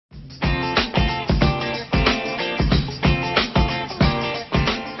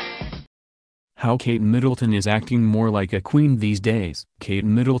How Kate Middleton is acting more like a queen these days. Kate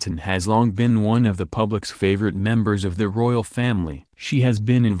Middleton has long been one of the public's favorite members of the royal family. She has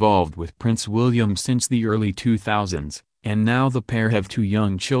been involved with Prince William since the early 2000s, and now the pair have two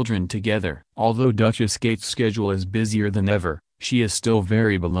young children together. Although Duchess Kate's schedule is busier than ever, she is still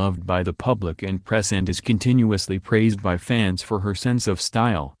very beloved by the public and press and is continuously praised by fans for her sense of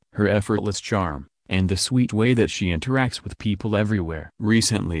style, her effortless charm, and the sweet way that she interacts with people everywhere.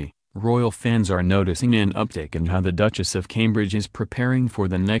 Recently, royal fans are noticing an uptick in how the Duchess of Cambridge is preparing for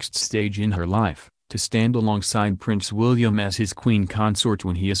the next stage in her life, to stand alongside Prince William as his queen consort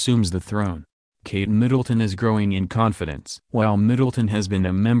when he assumes the throne. Kate Middleton is growing in confidence. While Middleton has been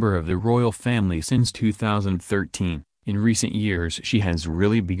a member of the royal family since 2013, in recent years she has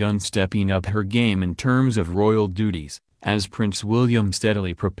really begun stepping up her game in terms of royal duties. As Prince William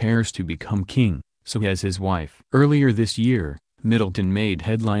steadily prepares to become king, so has his wife. Earlier this year, Middleton made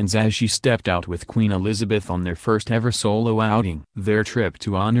headlines as she stepped out with Queen Elizabeth on their first ever solo outing. Their trip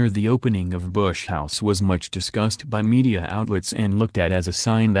to honor the opening of Bush House was much discussed by media outlets and looked at as a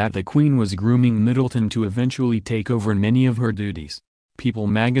sign that the Queen was grooming Middleton to eventually take over many of her duties. People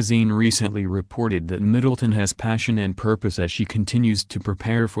magazine recently reported that Middleton has passion and purpose as she continues to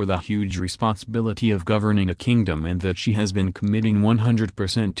prepare for the huge responsibility of governing a kingdom, and that she has been committing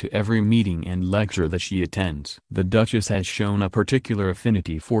 100% to every meeting and lecture that she attends. The Duchess has shown a particular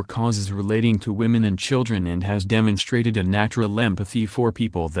affinity for causes relating to women and children and has demonstrated a natural empathy for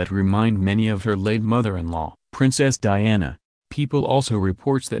people that remind many of her late mother-in-law, Princess Diana. People also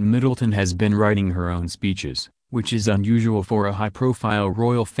reports that Middleton has been writing her own speeches, which is unusual for a high-profile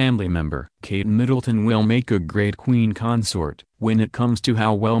royal family member. Kate Middleton will make a great queen consort. When it comes to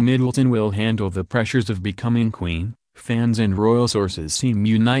how well Middleton will handle the pressures of becoming queen, fans and royal sources seem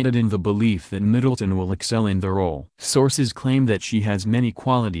united in the belief that Middleton will excel in the role. Sources claim that she has many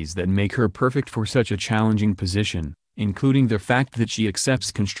qualities that make her perfect for such a challenging position, including the fact that she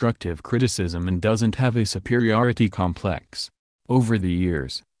accepts constructive criticism and doesn't have a superiority complex. Over the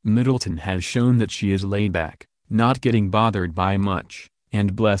years, Middleton has shown that she is laid back, not getting bothered by much,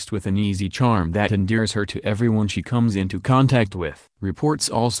 and blessed with an easy charm that endears her to everyone she comes into contact with. Reports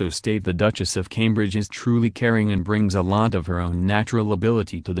also state the Duchess of Cambridge is truly caring and brings a lot of her own natural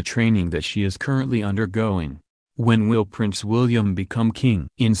ability to the training that she is currently undergoing. When will Prince William become king?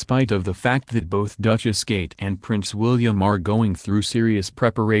 In spite of the fact that both Duchess Kate and Prince William are going through serious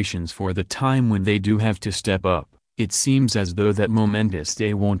preparations for the time when they do have to step up, it seems as though that momentous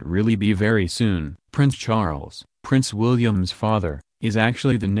day won't really be very soon. Prince Charles, Prince William's father, is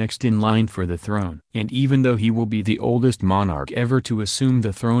actually the next in line for the throne. And even though he will be the oldest monarch ever to assume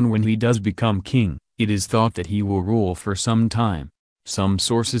the throne when he does become king, it is thought that he will rule for some time. Some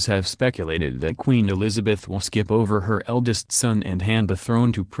sources have speculated that Queen Elizabeth will skip over her eldest son and hand the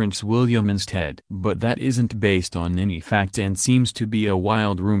throne to Prince William instead. But that isn't based on any facts and seems to be a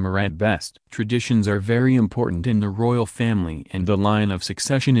wild rumor at best. Traditions are very important in the royal family, and the line of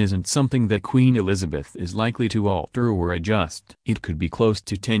succession isn't something that Queen Elizabeth is likely to alter or adjust. It could be close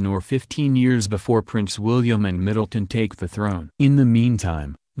to 10 or 15 years before Prince William and Middleton take the throne. In the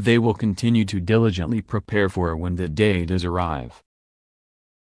meantime, they will continue to diligently prepare for when the day does arrive.